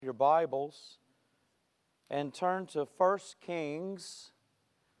Your Bibles and turn to 1 Kings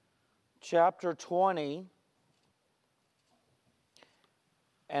chapter 20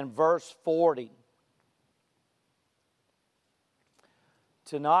 and verse 40.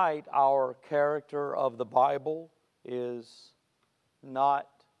 Tonight, our character of the Bible is not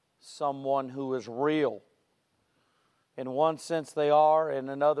someone who is real. In one sense they are, in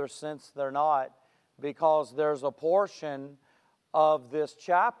another sense they're not, because there's a portion of this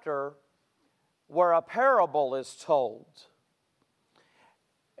chapter where a parable is told.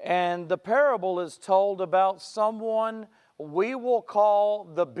 And the parable is told about someone we will call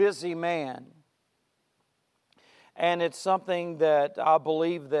the busy man. And it's something that I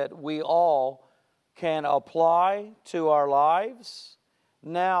believe that we all can apply to our lives.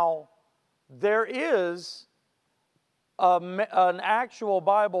 Now, there is an actual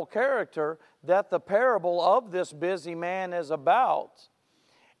Bible character that the parable of this busy man is about,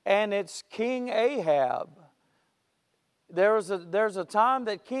 and it's King Ahab. There's a time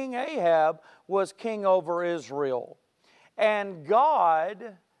that King Ahab was king over Israel, and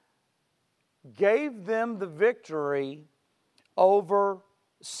God gave them the victory over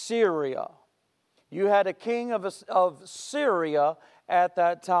Syria. You had a king of Syria at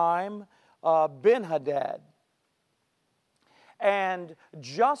that time, Ben-Hadad. And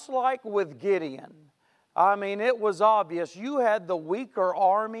just like with Gideon, it was obvious. You had the weaker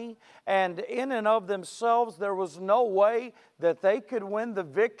army, and in and of themselves, there was no way that they could win the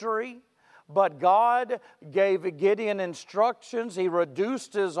victory. But God gave Gideon instructions. He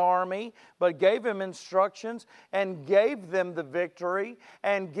reduced his army, but gave him instructions and gave them the victory.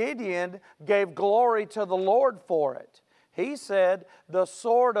 And Gideon gave glory to the Lord for it. He said, the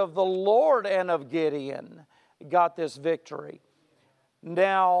sword of the Lord and of Gideon got this victory.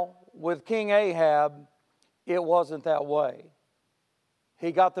 Now, with King Ahab, it wasn't that way.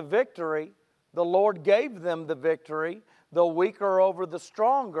 He got the victory. The Lord gave them the victory, the weaker over the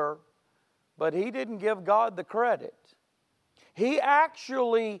stronger, but he didn't give God the credit. He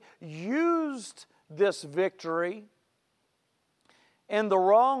actually used this victory in the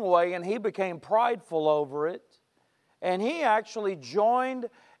wrong way, and he became prideful over it. And he actually joined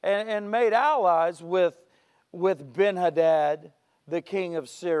and made allies with Ben-Hadad, the king of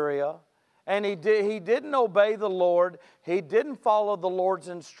Syria, and he didn't obey the Lord. He didn't follow the Lord's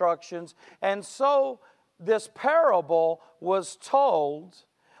instructions, and so this parable was told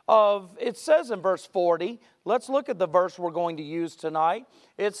of. It says in verse 40. Let's look at the verse we're going to use tonight.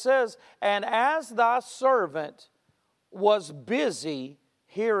 It says, "And as thy servant was busy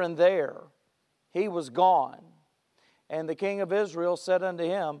here and there, he was gone. And the king of Israel said unto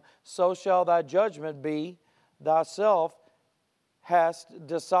him, So shall thy judgment be, thyself hast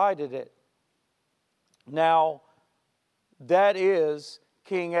decided it." Now, that is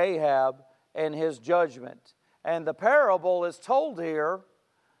King Ahab and his judgment. And the parable is told here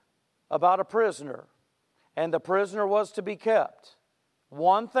about a prisoner. And the prisoner was to be kept.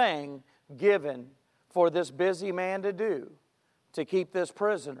 One thing given for this busy man to do, to keep this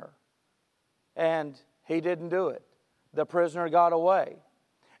prisoner. And he didn't do it. The prisoner got away.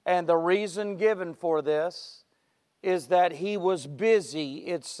 And the reason given for this is that he was busy,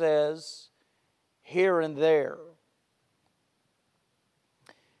 it says, here and there.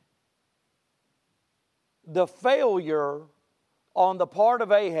 The failure on the part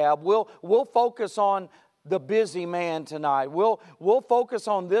of Ahab, we'll focus on the busy man tonight. We'll focus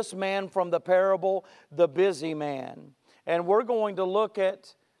on this man from the parable, the busy man. And we're going to look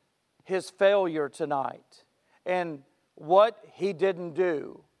at his failure tonight and what he didn't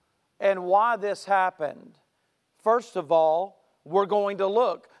do and why this happened. First of all, we're going to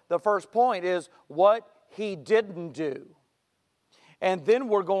look. The first point is what he didn't do. And then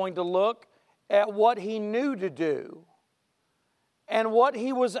we're going to look at what he knew to do. And what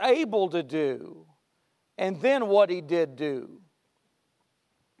he was able to do. And then what he did do.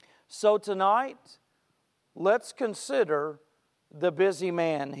 So tonight, let's consider the busy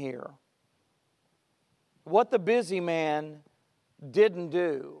man here. What the busy man didn't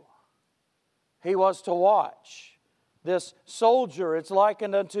do. He was to watch. This soldier, it's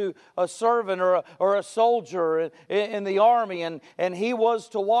likened unto a servant or a soldier in the army, and he was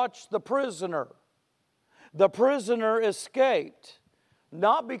to watch the prisoner. The prisoner escaped,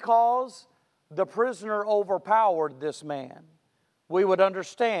 not because the prisoner overpowered this man. We would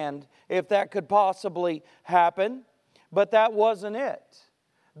understand if that could possibly happen, but that wasn't it.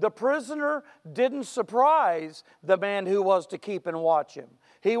 The prisoner didn't surprise the man who was to keep and watch him.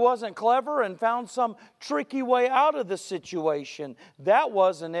 He wasn't clever and found some tricky way out of the situation. That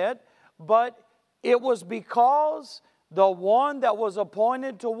wasn't it. But it was because the one that was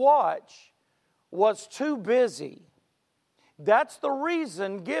appointed to watch, was too busy. That's the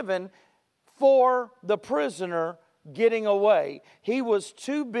reason given for the prisoner getting away. He was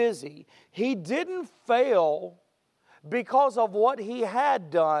too busy. He didn't fail because of what he had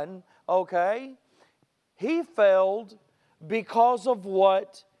done, okay? He failed because of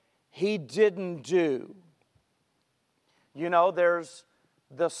what he didn't do. You know, there's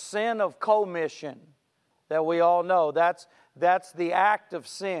the sin of commission that we all know. That's the act of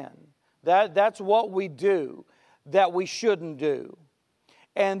sin. That's what we do that we shouldn't do.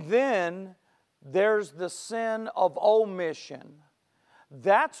 And then there's the sin of omission.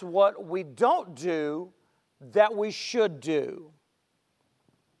 That's what we don't do that we should do.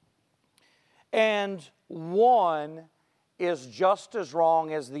 And one is just as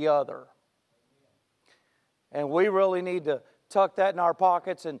wrong as the other. And we really need to tuck that in our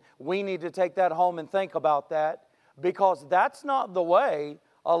pockets, and we need to take that home and think about that, because that's not the way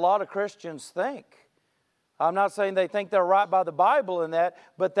a lot of Christians think. I'm not saying they think they're right by the Bible in that,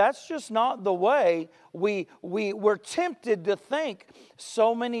 but that's just not the way we're tempted to think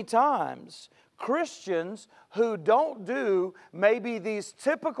so many times. Christians who don't do maybe these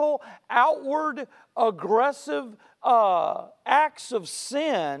typical outward aggressive acts of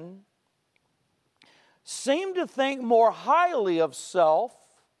sin seem to think more highly of self,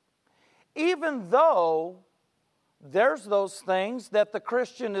 even though there's those things that the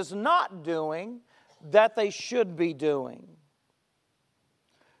Christian is not doing that they should be doing.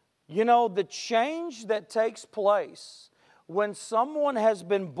 You know, the change that takes place when someone has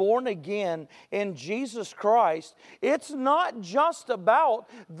been born again in Jesus Christ, it's not just about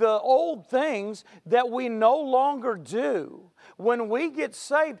the old things that we no longer do. When we get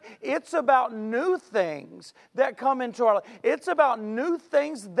saved, it's about new things that come into our life. It's about new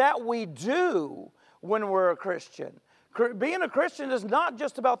things that we do when we're a Christian. Being a Christian is not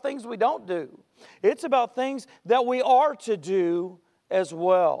just about things we don't do. It's about things that we are to do as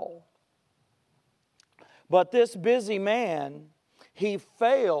well. But this busy man, he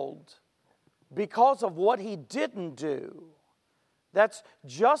failed because of what he didn't do. That's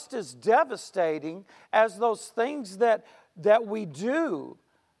just as devastating as those things that we do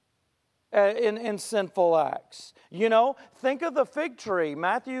in sinful acts. You know, think of the fig tree,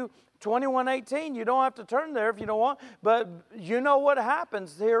 Matthew 21:18. You don't have to turn there if you don't want, but you know what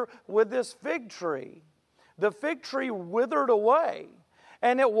happens here with this fig tree. The fig tree withered away,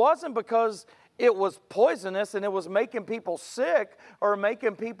 and it wasn't because it was poisonous and it was making people sick or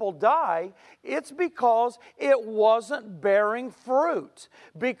making people die. It's because it wasn't bearing fruit.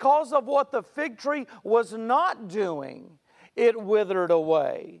 Because of what the fig tree was not doing, it withered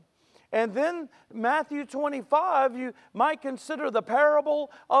away. And then Matthew 25, you might consider the parable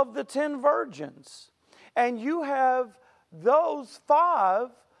of the 10 virgins. And you have those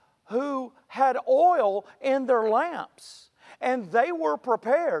 5 who had oil in their lamps. And they were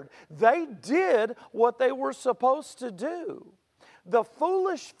prepared. They did what they were supposed to do. The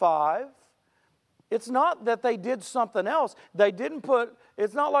foolish 5, it's not that they did something else.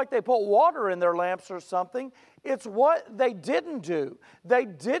 It's not like they put water in their lamps or something. It's what they didn't do. They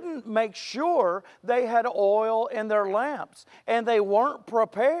didn't make sure they had oil in their lamps, and they weren't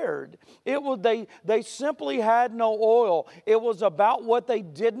prepared. They simply had no oil. It was about what they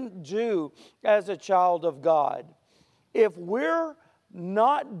didn't do as a child of God. If we're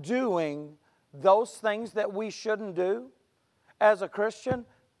not doing those things that we shouldn't do as a Christian,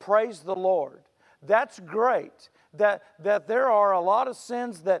 praise the Lord. That's great. That there are a lot of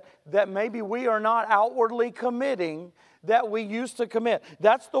sins that maybe we are not outwardly committing that we used to commit.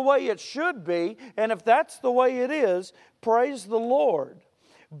 That's the way it should be, and if that's the way it is, praise the Lord.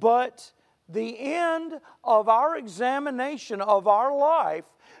 But the end of our examination of our life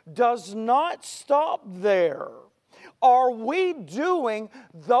does not stop there. Are we doing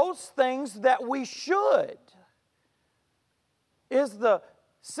those things that we should? Is the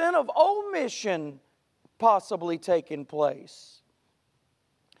sin of omission possibly taking place?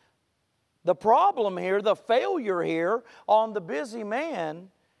 The problem here, the failure here on the busy man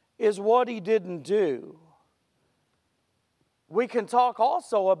is what he didn't do. We can talk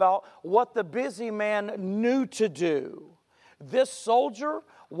also about what the busy man knew to do. This soldier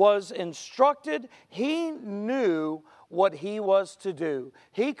was instructed. He knew what he was to do.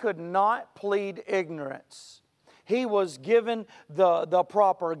 He could not plead ignorance. He was given the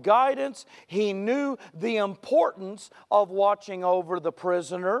proper guidance. He knew the importance of watching over the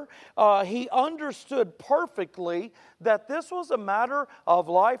prisoner. He understood perfectly that this was a matter of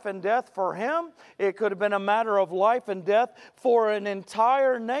life and death for him. It could have been a matter of life and death for an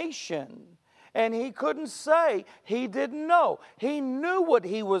entire nation. And he couldn't say he didn't know. He knew what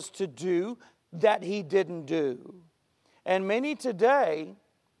he was to do that he didn't do. And many today,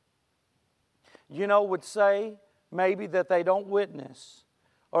 would say maybe that they don't witness,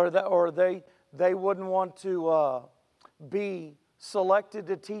 or they wouldn't want to be selected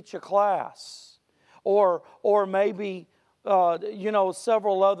to teach a class, or maybe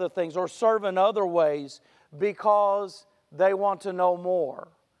several other things, or serve in other ways because they want to know more.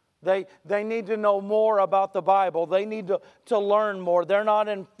 They need to know more about the Bible. They need to learn more. They're not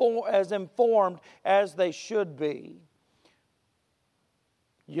as informed as they should be.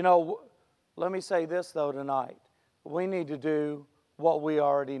 Let me say this though tonight. We need to do what we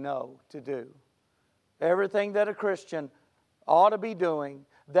already know to do. Everything that a Christian ought to be doing,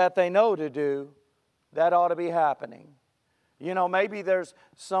 that they know to do, that ought to be happening. Maybe there's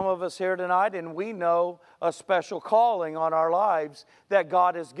some of us here tonight and we know a special calling on our lives that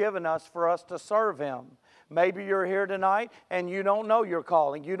God has given us for us to serve Him. Maybe you're here tonight and you don't know your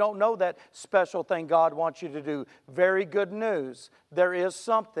calling. You don't know that special thing God wants you to do. Very good news. There is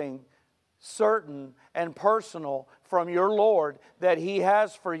something certain and personal from your Lord that He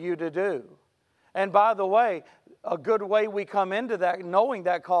has for you to do. And by the way, a good way we come into that, knowing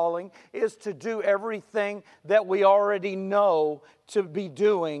that calling, is to do everything that we already know to be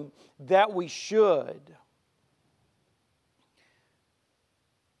doing that we should.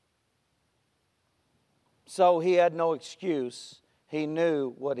 So he had no excuse. He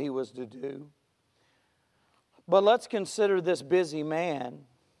knew what he was to do. But let's consider this busy man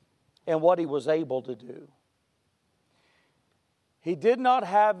and what he was able to do. He did not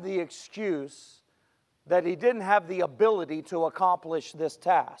have the excuse that he didn't have the ability to accomplish this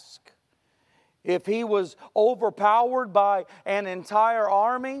task. If he was overpowered by an entire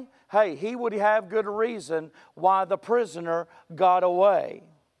army, hey, he would have good reason why the prisoner got away.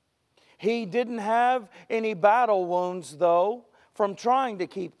 He didn't have any battle wounds, though, from trying to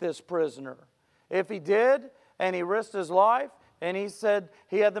keep this prisoner. If he did, and he risked his life, and he said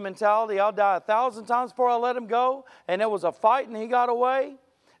he had the mentality, I'll die 1,000 times before I let him go, and it was a fight and he got away,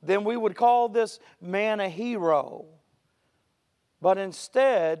 then we would call this man a hero. But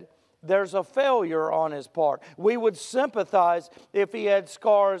instead, there's a failure on his part. We would sympathize if he had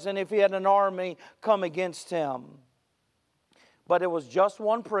scars and if he had an army come against him. But it was just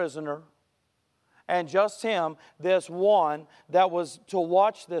one prisoner, and just him, this one that was to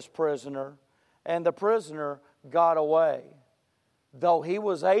watch this prisoner, and the prisoner got away, though he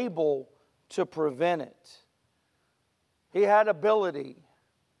was able to prevent it. He had ability.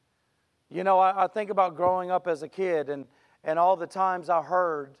 I think about growing up as a kid and all the times I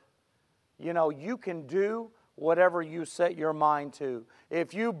heard, you can do whatever you set your mind to.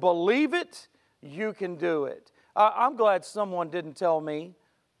 If you believe it, you can do it. I'm glad someone didn't tell me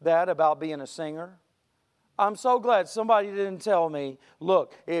that about being a singer. I'm so glad somebody didn't tell me,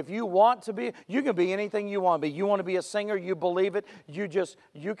 look, if you want to be, you can be anything you want to be. You want to be a singer, you believe it,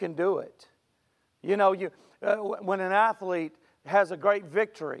 you can do it. When an athlete has a great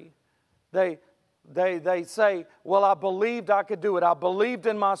victory, they say, well, I believed I could do it. I believed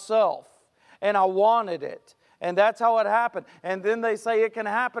in myself, and I wanted it. And that's how it happened. And then they say it can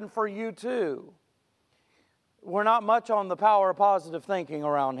happen for you too. We're not much on the power of positive thinking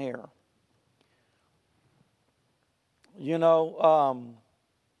around here.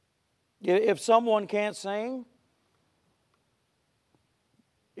 If someone can't sing,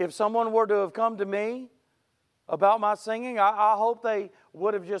 if someone were to have come to me about my singing, I hope they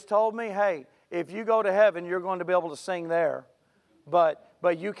would have just told me, hey, if you go to heaven, you're going to be able to sing there. But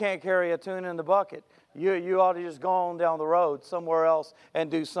you can't carry a tune in the bucket. You ought to just go on down the road somewhere else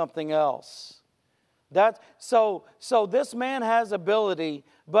and do something else. So this man has ability,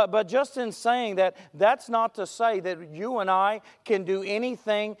 but just in saying that, that's not to say that you and I can do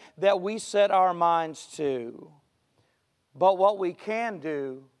anything that we set our minds to. But what we can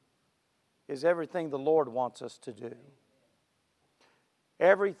do is everything the Lord wants us to do.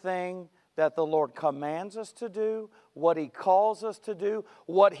 Everything that the Lord commands us to do, what He calls us to do,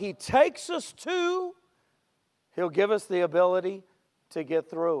 what He takes us to, He'll give us the ability to get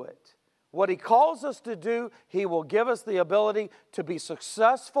through it. What He calls us to do, He will give us the ability to be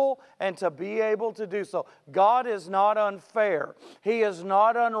successful and to be able to do so. God is not unfair. He is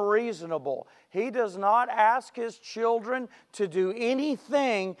not unreasonable. He does not ask His children to do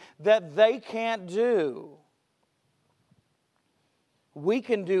anything that they can't do. We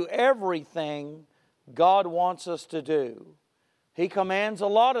can do everything God wants us to do. He commands a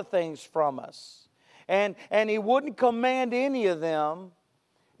lot of things from us. And He wouldn't command any of them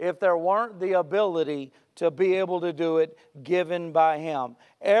if there weren't the ability to be able to do it given by Him.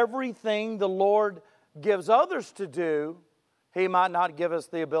 Everything the Lord gives others to do, He might not give us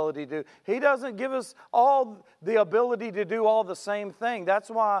the ability to do. He doesn't give us all the ability to do all the same thing. That's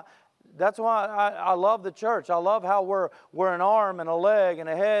why I love the church. I love how we're an arm and a leg and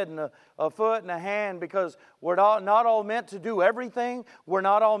a head and a foot and a hand, because we're not all meant to do everything. We're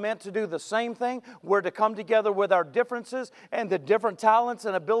not all meant to do the same thing. We're to come together with our differences and the different talents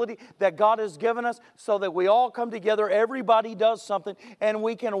and ability that God has given us, so that we all come together, everybody does something, and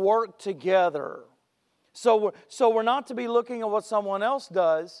we can work together. So we're not to be looking at what someone else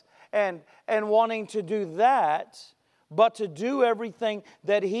does and wanting to do that, but to do everything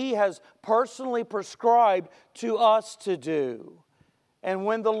that He has personally prescribed to us to do. And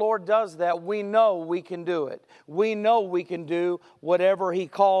when the Lord does that, we know we can do it. We know we can do whatever He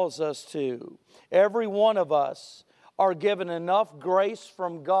calls us to. Every one of us are given enough grace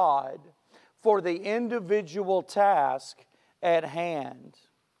from God for the individual task at hand.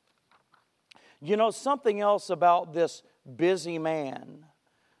 You know, something else about this busy man.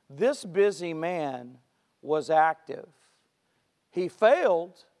 This busy man was active. He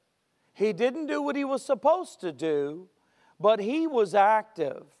failed. He didn't do what he was supposed to do, but he was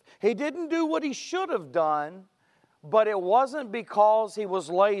active. He didn't do what he should have done, but it wasn't because he was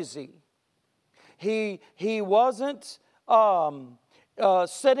lazy. He wasn't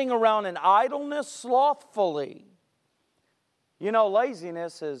sitting around in idleness slothfully. You know,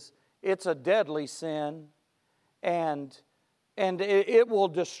 laziness it's a deadly sin, and it will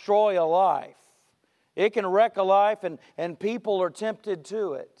destroy a life. It can wreck a life, and people are tempted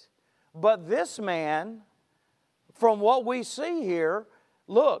to it. But this man, from what we see here,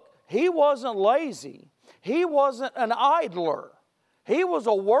 look, he wasn't lazy. He wasn't an idler. He was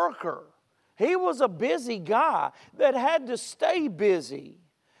a worker. He was a busy guy that had to stay busy.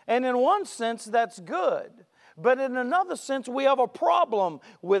 And in one sense, that's good. But in another sense, we have a problem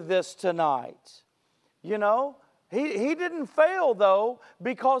with this tonight. You know, he didn't fail, though,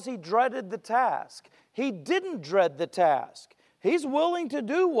 because he dreaded the task. He didn't dread the task. He's willing to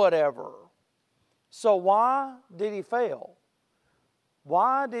do whatever. So why did he fail?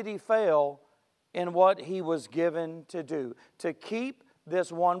 Why did he fail in what he was given to do? To keep this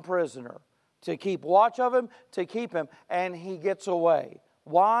one prisoner, to keep watch of him, to keep him, and he gets away.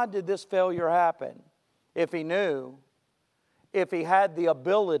 Why did this failure happen? If he knew, if he had the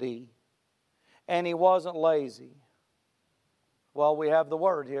ability, and he wasn't lazy. Well, we have the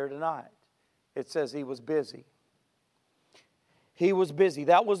word here tonight. It says he was busy. He was busy.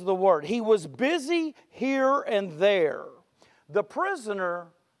 That was the word. He was busy here and there. The prisoner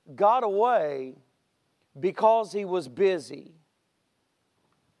got away because he was busy.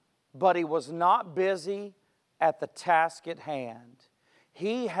 But he was not busy at the task at hand.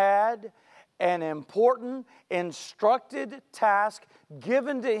 He had an important, instructed task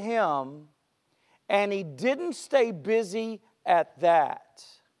given to him, and he didn't stay busy at that.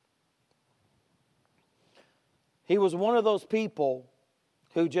 He was one of those people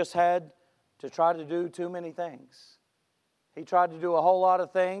who just had to try to do too many things. He tried to do a whole lot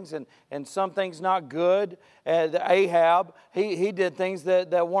of things, and some things not good. Ahab, he did things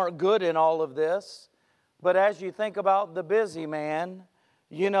that weren't good in all of this. But as you think about the busy man,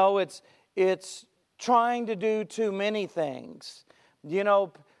 you know, it's trying to do too many things. You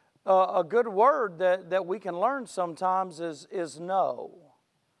know, a good word that we can learn sometimes is no.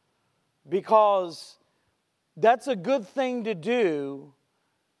 Because that's a good thing to do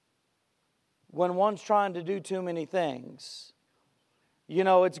when one's trying to do too many things. You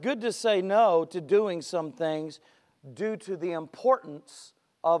know, it's good to say no to doing some things due to the importance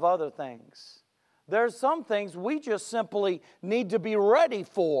of other things. There's some things we just simply need to be ready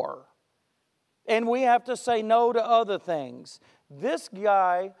for. And we have to say no to other things. This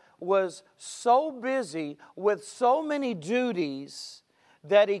guy was so busy with so many duties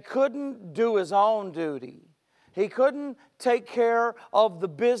that he couldn't do his own duty. He couldn't take care of the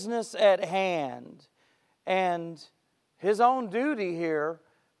business at hand. And his own duty here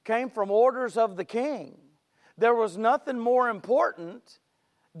came from orders of the king. There was nothing more important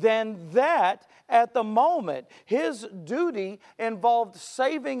than that at the moment. His duty involved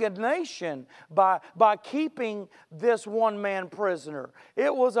saving a nation by keeping this one man prisoner.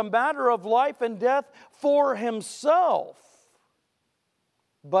 It was a matter of life and death for himself.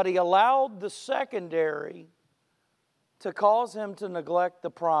 But he allowed the secondary to cause him to neglect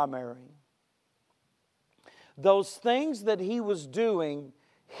the primary. Those things that he was doing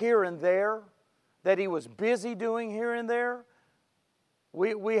here and there, that he was busy doing here and there,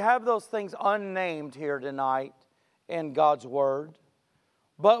 we have those things unnamed here tonight in God's Word.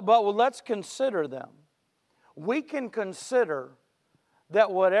 But let's consider them. We can consider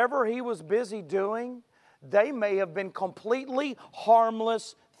that whatever he was busy doing, they may have been completely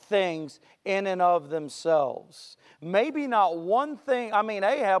harmless things in and of themselves. Maybe not one thing. I mean,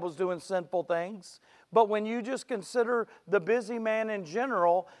 Ahab was doing sinful things, but when you just consider the busy man in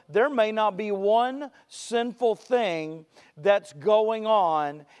general, there may not be one sinful thing that's going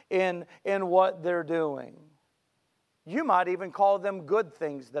on in what they're doing. You might even call them good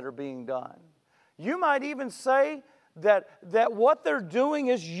things that are being done. You might even say that what they're doing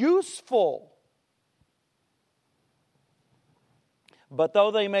is useful. But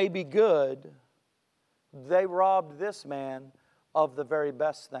though they may be good, they robbed this man of the very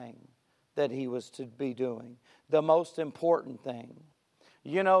best thing that he was to be doing, the most important thing.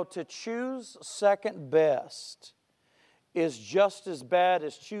 You know, to choose second best is just as bad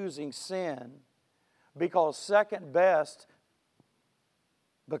as choosing sin, because second best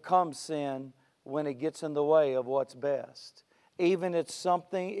becomes sin when it gets in the way of what's best. Even if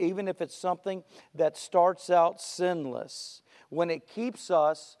it's something that starts out sinless, when it keeps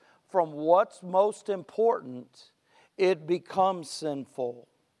us from what's most important, it becomes sinful.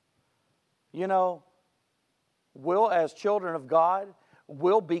 You know, as children of God,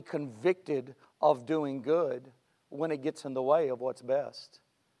 we'll be convicted of doing good when it gets in the way of what's best.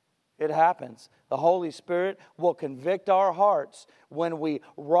 It happens. The Holy Spirit will convict our hearts when we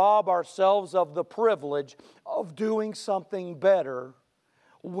rob ourselves of the privilege of doing something better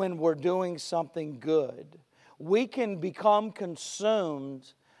when we're doing something good. We can become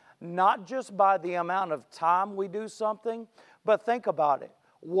consumed not just by the amount of time we do something, but think about it.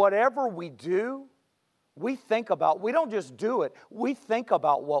 Whatever we do, we think about. We don't just do it. We think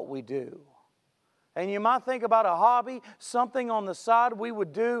about what we do. And you might think about a hobby, something on the side we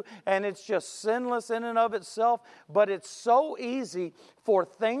would do, and it's just sinless in and of itself. But it's so easy for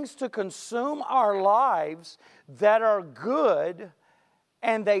things to consume our lives that are good,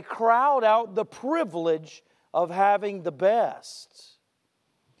 and they crowd out the privilege of having the best.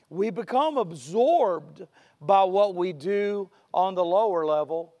 We become absorbed by what we do on the lower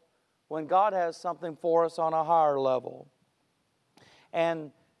level when God has something for us on a higher level.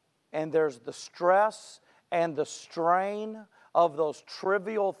 And there's the stress and the strain of those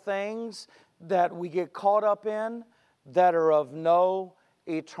trivial things that we get caught up in that are of no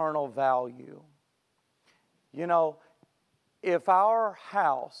eternal value. You know, if our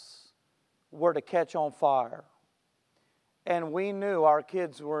house were to catch on fire and we knew our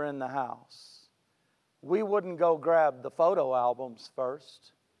kids were in the house, we wouldn't go grab the photo albums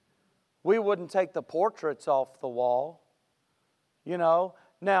first. We wouldn't take the portraits off the wall. You know,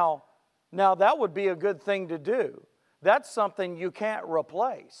 now that would be a good thing to do. That's something you can't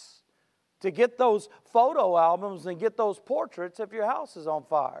replace. To get those photo albums and get those portraits if your house is on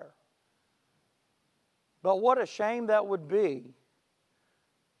fire. But what a shame that would be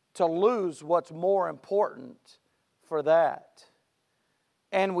to lose what's more important for that.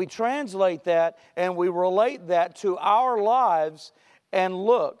 And we translate that and we relate that to our lives, and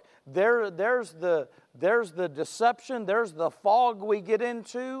look, there's the deception, there's the fog we get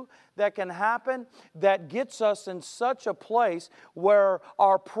into that can happen that gets us in such a place where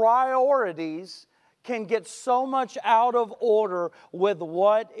our priorities can get so much out of order with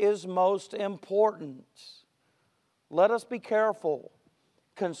what is most important. Let us be careful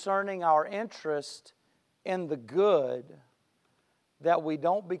concerning our interest in the good, that we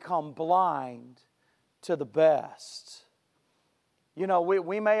don't become blind to the best. You know,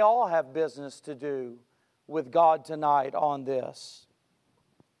 we may all have business to do with God tonight on this.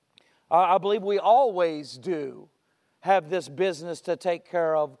 I believe we always do have this business to take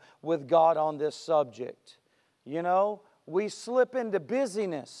care of with God on this subject. You know, we slip into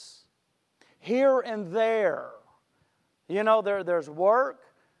busyness here and there. You know, there's work,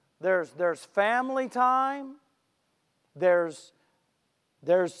 there's family time, there's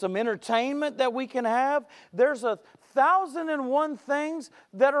some entertainment that we can have. There's 1,001 things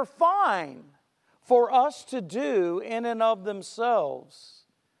that are fine for us to do in and of themselves.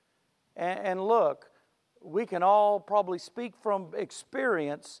 And look, we can all probably speak from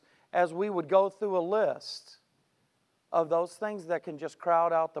experience as we would go through a list of those things that can just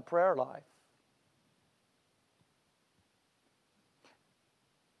crowd out the prayer life.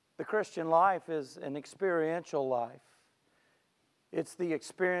 The Christian life is an experiential life. It's the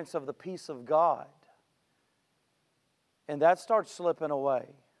experience of the peace of God. And that starts slipping away.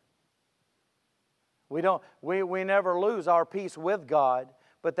 We never lose our peace with God,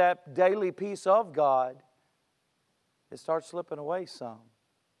 but that daily peace of God, it starts slipping away some.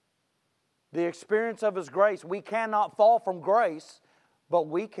 The experience of His grace, we cannot fall from grace, but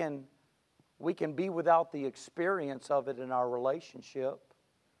we can be without the experience of it in our relationship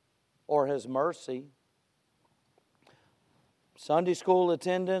or His mercy. Sunday school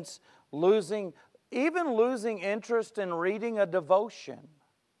attendance, losing interest in reading a devotion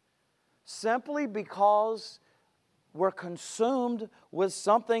simply because we're consumed with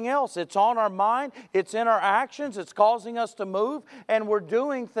something else. It's on our mind, it's in our actions, it's causing us to move, and we're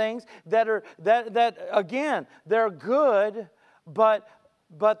doing things that again, they're good, but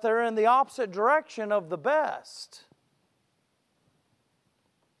they're in the opposite direction of the best.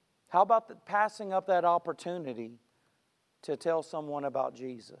 How about passing up that opportunity to tell someone about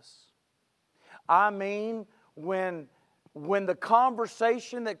Jesus? I mean, when the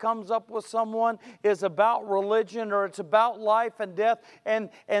conversation that comes up with someone is about religion or it's about life and death, and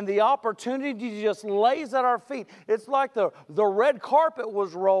the opportunity just lays at our feet. It's like the red carpet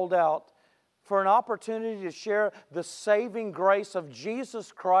was rolled out for an opportunity to share the saving grace of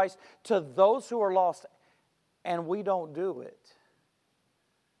Jesus Christ to those who are lost. And we don't do it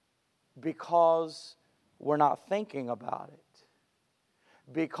because we're not thinking about it.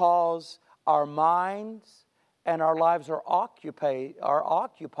 Because our minds and our lives are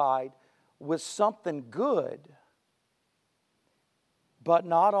occupied with something good, but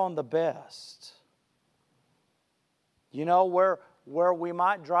not on the best. You know, where we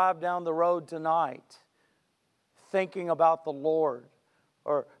might drive down the road tonight thinking about the Lord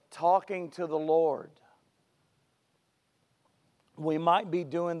or talking to the Lord. We might be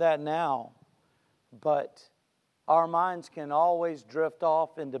doing that now, but our minds can always drift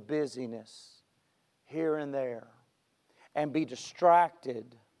off into busyness here and there and be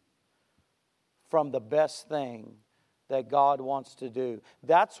distracted from the best thing that God wants to do.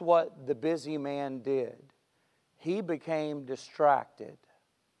 That's what the busy man did. He became distracted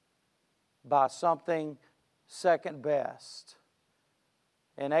by something second best.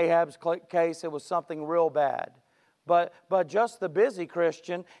 In Ahab's case, it was something real bad. But just the busy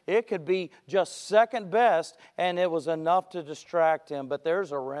Christian, it could be just second best, and it was enough to distract him. But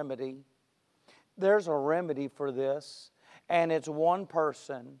there's a remedy. There's a remedy for this, and it's one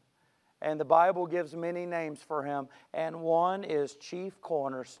person. And the Bible gives many names for him, and one is chief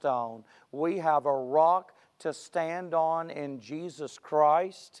cornerstone. We have a rock to stand on in Jesus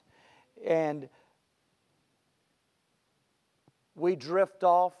Christ, and we drift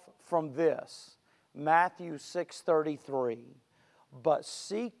off from this. Matthew 6:33, but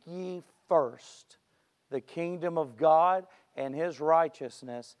seek ye first the kingdom of God and His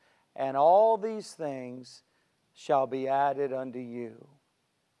righteousness, and all these things shall be added unto you.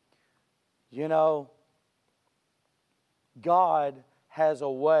 You know, God has a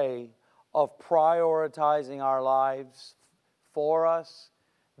way of prioritizing our lives for us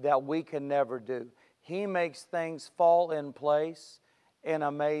that we can never do. He makes things fall in place in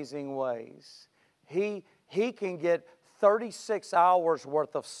amazing ways. He can get 36 hours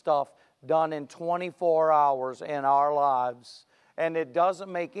worth of stuff done in 24 hours in our lives. And it doesn't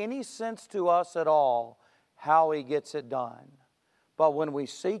make any sense to us at all how He gets it done. But when we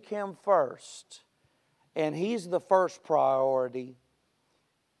seek Him first, and He's the first priority,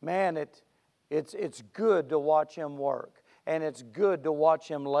 man, it's good to watch Him work. And it's good to watch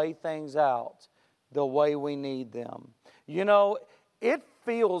Him lay things out the way we need them. You know, it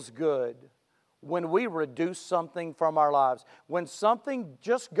feels good when we reduce something from our lives. When something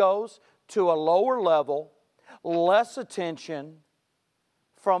just goes to a lower level, less attention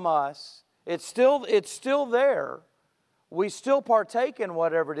from us, it's still there. We still partake in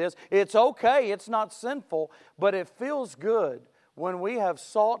whatever it is. It's okay, it's not sinful, but it feels good when we have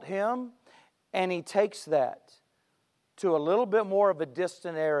sought Him and He takes that to a little bit more of a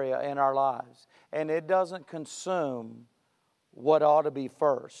distant area in our lives, and it doesn't consume what ought to be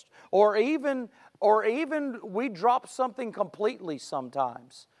first. Or even we drop something completely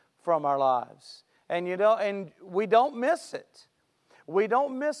sometimes from our lives. And you know, and we don't miss it. We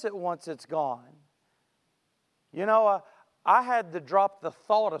don't miss it once it's gone. You know, I had to drop the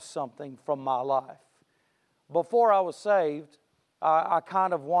thought of something from my life. Before I was saved, I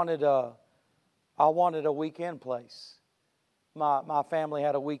kind of wanted a weekend place. My family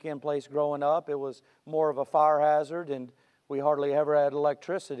had a weekend place growing up. It was more of a fire hazard, and we hardly ever had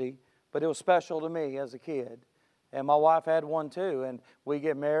electricity, but it was special to me as a kid. And my wife had one too, and we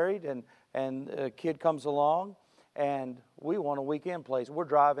get married, and a kid comes along, and we want a weekend place. We're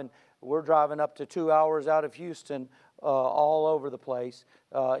driving up to 2 hours out of Houston, all over the place,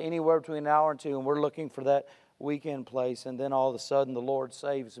 anywhere between an hour and two, and we're looking for that weekend place. And then all of a sudden, the Lord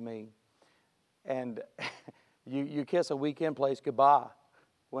saves me, and you kiss a weekend place goodbye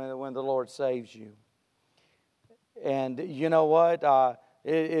when the Lord saves you. And you know what?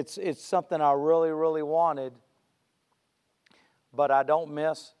 It's something I really, really wanted. But I don't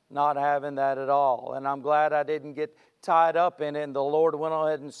miss not having that at all. And I'm glad I didn't get tied up in it, and the Lord went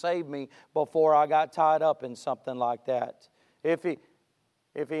ahead and saved me before I got tied up in something like that. If He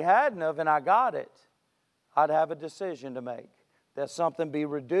hadn't have and I got it, I'd have a decision to make, that something be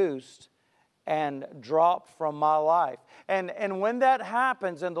reduced and dropped from my life. And when that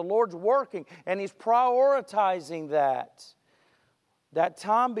happens and the Lord's working and He's prioritizing that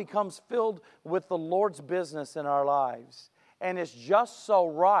time becomes filled with the Lord's business in our lives. And it's just so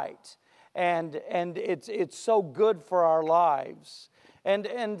right. And it's so good for our lives.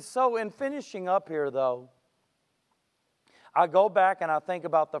 And so in finishing up here, though, I go back and I think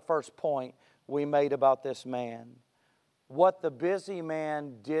about the first point we made about this man. What the busy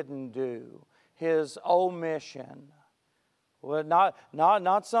man didn't do. His omission. Well,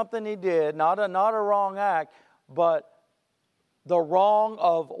 not something he did, not a wrong act, but the wrong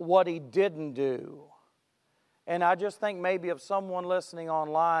of what he didn't do. And I just think maybe of someone listening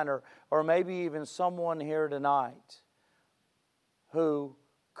online or maybe even someone here tonight who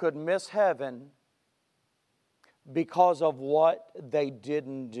could miss heaven because of what they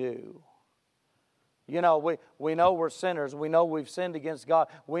didn't do. You know, we know we're sinners. We know we've sinned against God.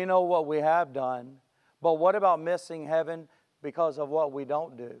 We know what we have done. But what about missing heaven because of what we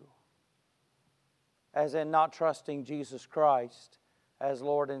don't do? As in not trusting Jesus Christ as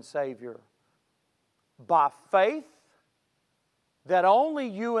Lord and Savior. By faith that only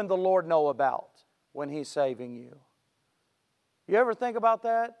you and the Lord know about when He's saving you. You ever think about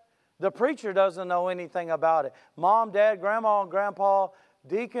that? The preacher doesn't know anything about it. Mom, Dad, Grandma, and Grandpa,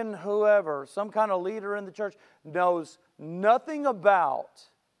 deacon, whoever, some kind of leader in the church knows nothing about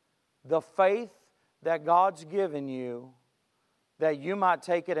the faith that God's given you, that you might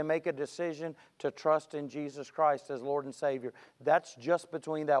take it and make a decision to trust in Jesus Christ as Lord and Savior. That's just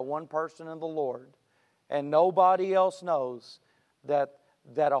between that one person and the Lord. And nobody else knows that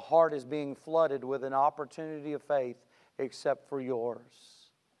a heart is being flooded with an opportunity of faith except for yours.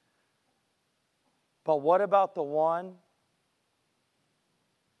 But what about the one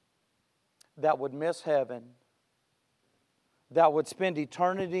that would miss heaven, that would spend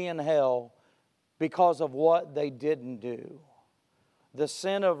eternity in hell because of what they didn't do? The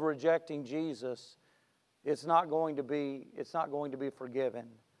sin of rejecting Jesus, it's not going to be forgiven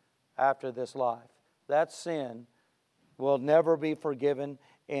after this life. That sin will never be forgiven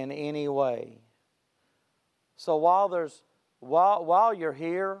in any way. So while you're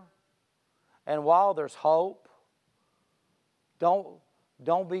here and while there's hope,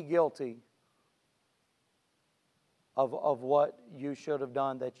 don't be guilty of what you should have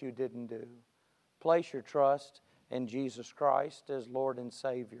done that you didn't do. Place your trust in Jesus Christ as Lord and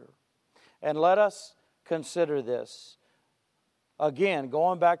Savior. And let us consider this. Again,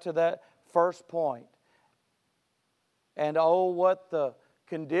 going back to that first point. And oh, what the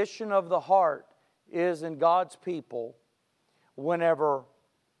condition of the heart is in God's people whenever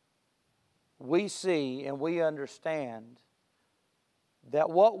we see and we understand that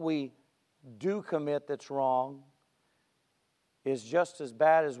what we do commit that's wrong is just as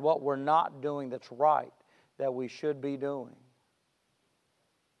bad as what we're not doing that's right, that we should be doing.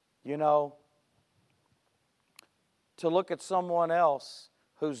 You know, to look at someone else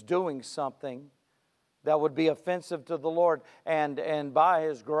who's doing something that would be offensive to the Lord, and by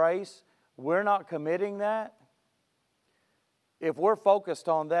His grace, we're not committing that. If we're focused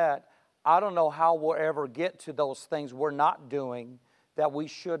on that, I don't know how we'll ever get to those things we're not doing that we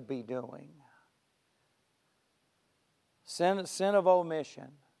should be doing. Sin of omission.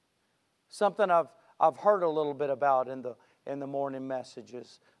 Something I've heard a little bit about in the morning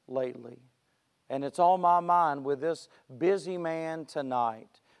messages lately. And it's on my mind with this busy man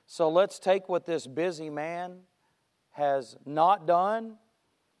tonight. So let's take what this busy man has not done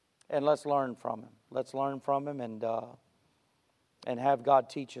and let's learn from him. Let's learn from him and have God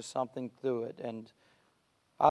teach us something through it.